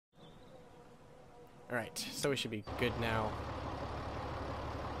Alright, so we should be good now.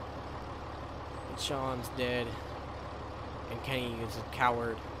 And Sean's dead. And Kenny is a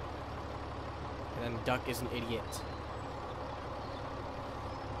coward. And then Duck is an idiot.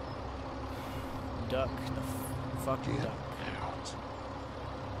 Duck, the fucking Duck.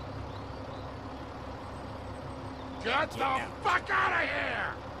 Get the fuck out of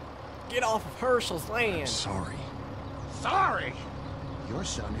here! Get off of Herschel's land! Sorry. Sorry? Your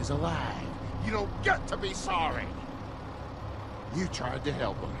son is alive. You don't get to be sorry. You tried to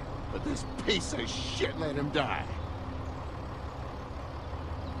help him, but this piece of shit let him die.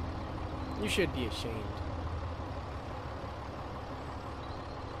 You should be ashamed.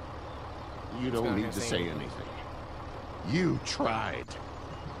 You don't need to say anything. You tried.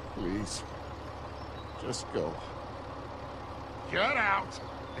 Please, just go. Get out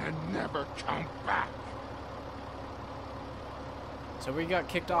and never come back. So we got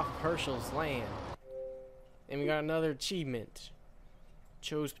kicked off of Herschel's land. And we got another achievement.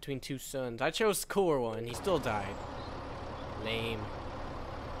 Chose between two sons. I chose the cooler one. He still died. Lame.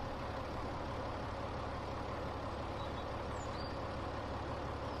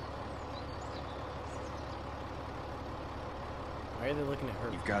 Why are they looking at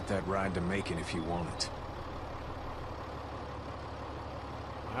her? You've got that ride to Macon if you want it.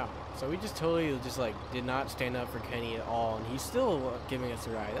 Wow. So we just totally just like did not stand up for Kenny at all, and he's still giving us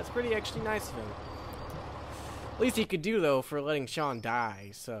a ride. That's pretty actually nice of him. Least he could do though for letting Sean die.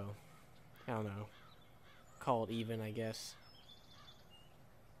 So I don't know. Call it even, I guess.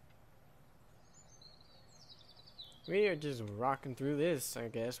 We are just rocking through this, I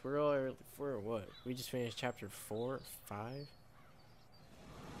guess. We're what? We just finished chapter 4, 5.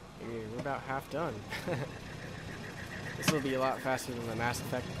 We're about half done. This will be a lot faster than the Mass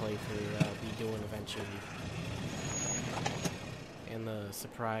Effect playthrough I'll be doing eventually. And the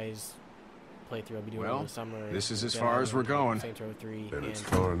surprise playthrough I'll be doing in the summer. This is as far as we're going. Saints Row 3 And it's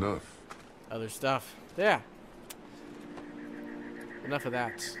far enough. Other stuff. Yeah. Enough of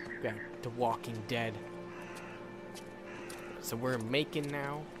that. Yeah, The Walking Dead. So we're making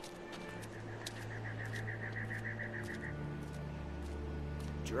now.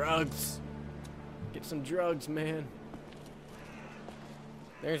 Drugs. Get some drugs, man.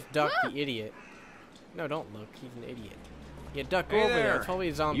 There's Duck, the idiot. No, don't look. He's an idiot. Yeah, Duck, go over there. It's probably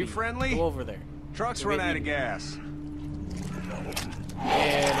a zombie. You friendly? Go over there. Truck's run out of gas.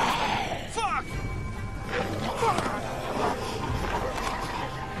 Yeah, Fuck!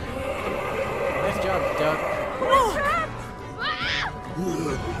 nice job, Duck.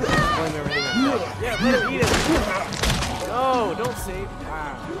 Blame everything on Duck. Yeah, let him eat it. No, don't save.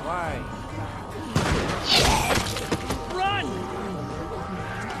 Wow, why? Run!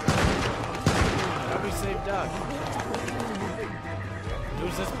 How do we save Duck?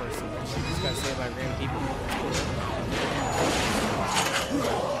 Who's this person? She just got saved by random people.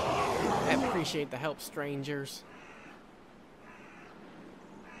 I appreciate the help, strangers.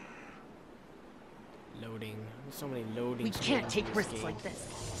 Loading. There's so many loading. We can't take risks like this.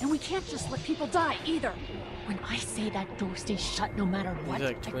 And we can't just let people die either. When I say that door stays shut no matter what,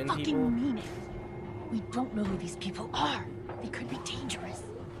 like I twin fucking people? mean it. We don't know who these people are. They could be dangerous.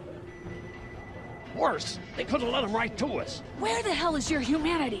 Worse, they could have let them right to us. Where the hell is your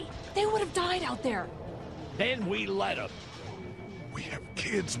humanity? They would have died out there. Then we let them. We have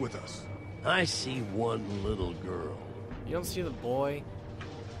kids with us. I see one little girl. You don't see the boy?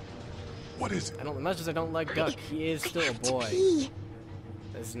 What is it? I don't. As much as I don't like Duck, he is still a boy.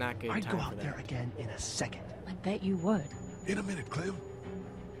 This is not good I'd time go for out that. there again in a second. I bet you would. In a minute, Clem.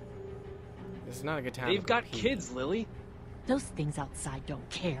 This is not a good time. They've to got compete. kids, Lilly. Those things outside don't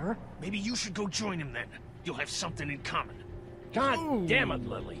care. Maybe you should go join them then. You'll have something in common. God damn it,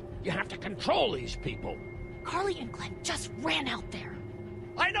 Lilly. You have to control these people. Carley and Glen just ran out there.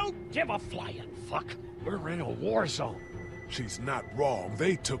 I don't give a flying fuck. We're in a war zone. She's not wrong.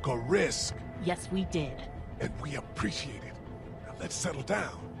 They took a risk. Yes, we did. And we appreciate it. Now let's settle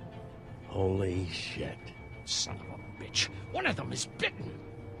down. Holy shit. Son of a bitch. One of them is bitten.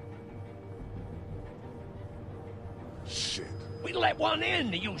 Shit. We let one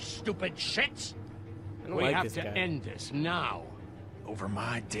in, you stupid shits. I don't We like have this to guy. end this now. Over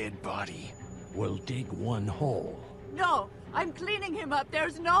my dead body. We'll dig one hole. No, I'm cleaning him up.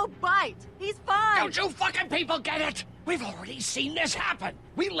 There's no bite. He's fine. Don't you fucking people get it? We've already seen this happen.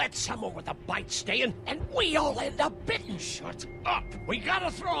 We let someone with a bite stay in, and we all end up bitten. Shut up. We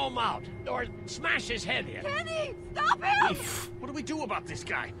gotta throw him out, or smash his head in. Kenny, stop him! What do we do about this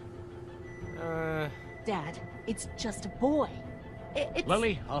guy? Dad, it's just a boy. It's...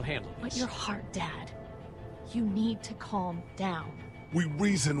 Lilly, I'll handle But this. your heart, Dad. You need to calm down. We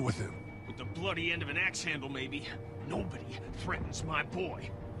reason with him. With the bloody end of an axe handle, maybe. Nobody threatens my boy.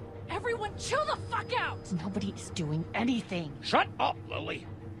 Everyone chill the fuck out! Nobody is doing anything. Shut up, Lilly.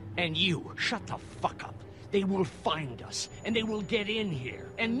 And you, shut the fuck up. They will find us, and they will get in here,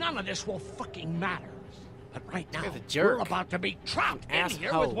 and none of this will fucking matter. But right now, we're about to be trapped in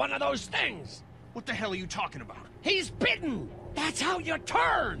here with one of those things. What the hell are you talking about? He's bitten! That's how you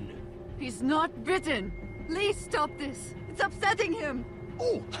turn! He's not bitten. Please stop this. It's upsetting him.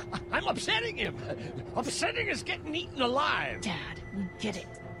 Oh, I'm upsetting him. Upsetting is getting eaten alive. Dad, we get it.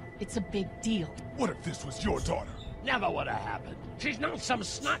 It's a big deal. What if this was your daughter? Never would have happened. She's not some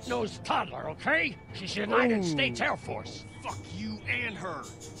snot-nosed toddler, okay? She's United States Air Force. Fuck you and her.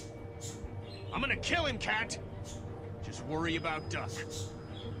 I'm gonna kill him, Cat. Just worry about Duck.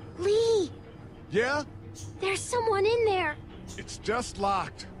 Lee! Yeah? There's someone in there. It's just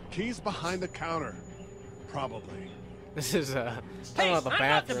locked. Key's behind the counter. Probably. This is Hey, talking about the I'm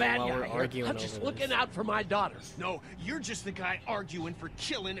not the bathroom bad while guy we're here. arguing I'm just over looking this. out for my daughter. No, you're just the guy arguing for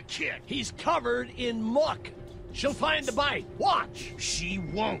killing a kid. He's covered in muck. She'll find the bite. Watch. She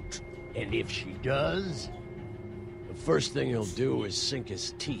won't. And if she does, the first thing he'll do is sink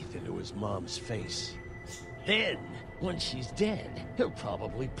his teeth into his mom's face. Then, once she's dead, he'll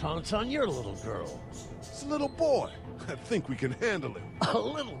probably pounce on your little girl. It's a little boy. I think we can handle him. A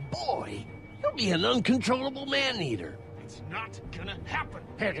little boy? He'll be an uncontrollable man-eater. It's not gonna happen.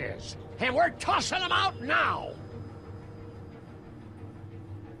 It is. And we're tossing him out now.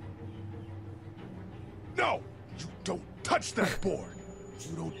 No! You don't touch that board!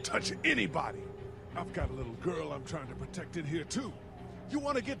 You don't touch anybody! I've got a little girl I'm trying to protect in here, too. You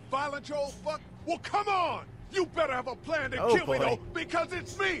want to get violent, you old fuck? Well, come on! You better have a plan to kill me, though, because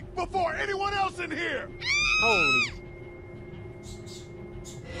it's me before anyone else in here! Holy.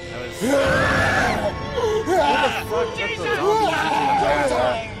 That was... Who the fuck took those zombies into the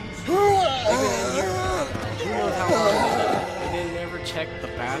bathroom? Who knows how long they didn't ever check the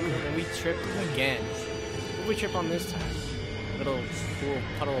bathroom, and we tripped again. What did we trip on this time? Little cool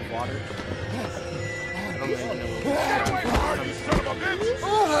puddle of water. I don't even know what You son of a bitch!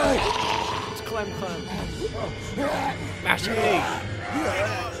 it's Clem-Clem. Master me!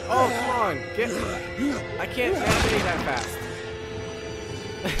 Oh, come on! Get... I can't navigate that fast.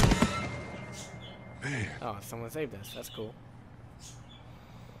 Man. Oh, someone saved us. That's cool.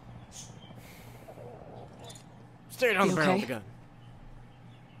 Straight on the barrel of the gun.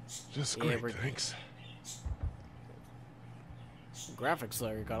 Just Yeah, great, we're- thanks. Graphics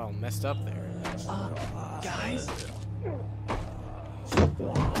layer got all messed up there. Guys?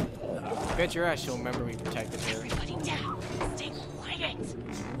 Bet your ass you'll remember we protected her. Everybody down. Stay quiet.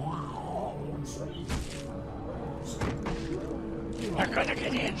 We're gonna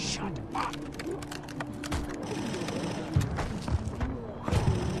get in. Shut up.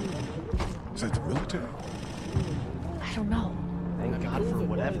 Is that the military? I don't know. Thank God for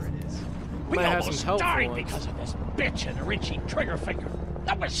whatever it is. We Might have almost some help died for once. because of this bitch and her itchy trigger finger.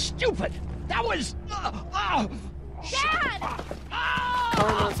 That was stupid. That was... Dad!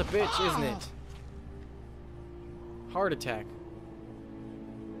 Karma's a bitch, isn't it? Heart attack.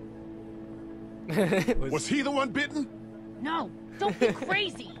 Was he the one bitten? No, don't be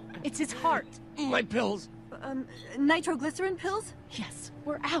crazy. It's his heart. My pills. Nitroglycerin pills? Yes,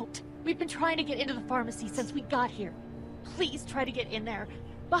 we're out. We've been trying to get into the pharmacy since we got here. Please try to get in there.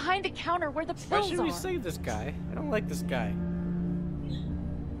 Behind the counter where the Why pills should are. we save this guy? I don't like this guy.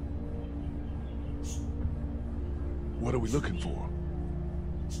 What are we looking for?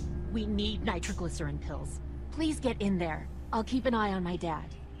 We need nitroglycerin pills. Please get in there. I'll keep an eye on my dad.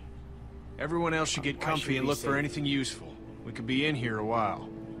 Everyone else should get Why comfy should and we look for save anything useful. We could be in here a while.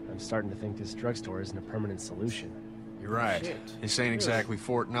 I'm starting to think this drugstore isn't a permanent solution. You're right. Shit. This ain't exactly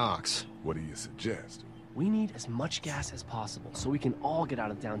Fort Knox. What do you suggest? We need as much gas as possible so we can all get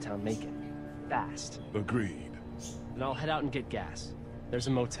out of downtown Macon. Fast. Agreed. Then I'll head out and get gas. There's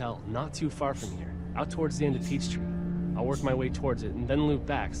a motel not too far from here, out towards the end of Peachtree. I'll work my way towards it and then loop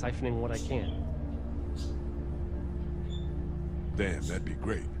back, siphoning what I can. Damn, that'd be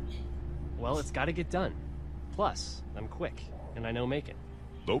great. Well, it's gotta get done. Plus, I'm quick, and I know Macon.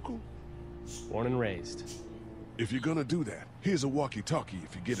 Local? Born and raised. If you're gonna do that, here's a walkie-talkie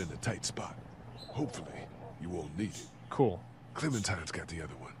if you get in a tight spot. Hopefully, you won't need it. Cool. Clementine's got the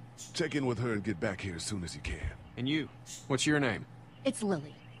other one. Check in with her and get back here as soon as you can. And you, what's your name? It's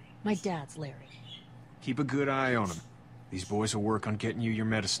Lilly. My dad's Larry. Keep a good eye on him. These boys will work on getting you your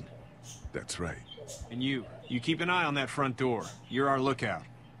medicine. That's right. And you keep an eye on that front door. You're our lookout.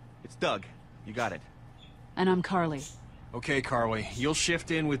 It's Doug. You got it. And I'm Carley. Okay, Carley, you'll shift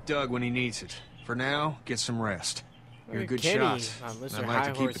in with Doug when he needs it. For now, get some rest. You're a good Kenny, shot. Mr. I'd like High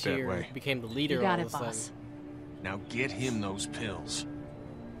to keep Horse it that here way. became the leader You got all it, of a boss. sudden. Now get him those pills.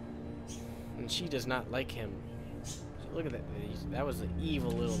 And she does not like him. Look at that. That was an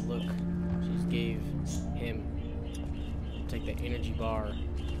evil little look she gave him. Take the energy bar.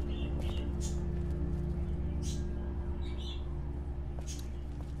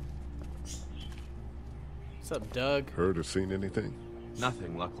 What's up, Doug? Heard or seen anything?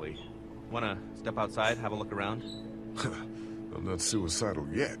 Nothing, luckily. Wanna step outside, have a look around? I'm not suicidal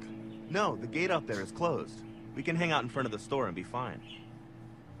yet. No, the gate up there is closed. We can hang out in front of the store and be fine.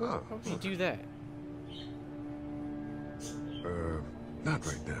 Oh. How do you do that? Not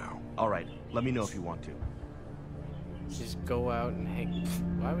right now. All right, let me know if you want to. Just go out and hang.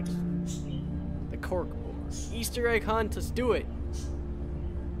 Why would you... The cork board. Easter egg hunt, let's do it.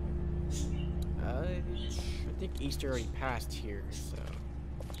 I think Easter already passed here, so...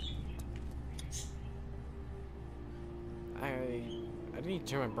 I need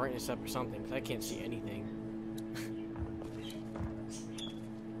to turn my brightness up or something, because I can't see anything.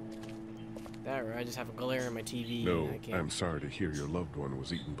 That or I just have a glare in my TV. No, and I can't... I'm sorry to hear your loved one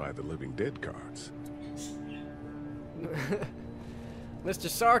was eaten by the living dead cards. Mr.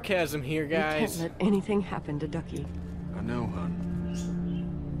 Sarcasm here, guys. You can't let anything happen to Ducky. I know, hon.